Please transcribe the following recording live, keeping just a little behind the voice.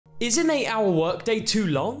Is an 8-hour workday too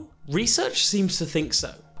long? Research seems to think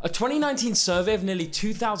so. A 2019 survey of nearly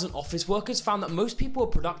 2,000 office workers found that most people are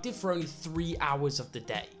productive for only 3 hours of the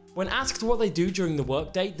day. When asked what they do during the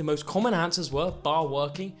workday, the most common answers were bar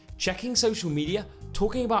working, checking social media,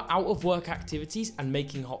 talking about out of work activities, and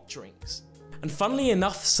making hot drinks. And funnily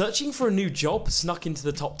enough, searching for a new job snuck into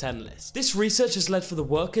the top 10 list. This research has led for the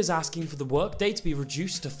workers asking for the workday to be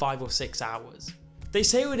reduced to 5 or 6 hours. They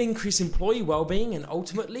say it would increase employee well-being and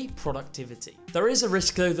ultimately productivity. There is a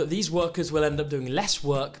risk though that these workers will end up doing less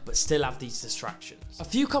work but still have these distractions. A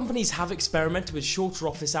few companies have experimented with shorter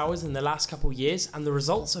office hours in the last couple years and the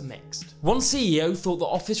results are mixed. One CEO thought that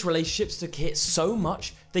office relationships took a hit so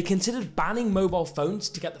much they considered banning mobile phones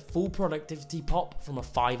to get the full productivity pop from a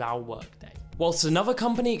 5-hour workday. Whilst another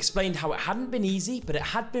company explained how it hadn't been easy but it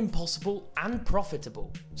had been possible and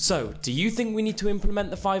profitable. So, do you think we need to implement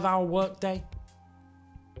the 5-hour workday?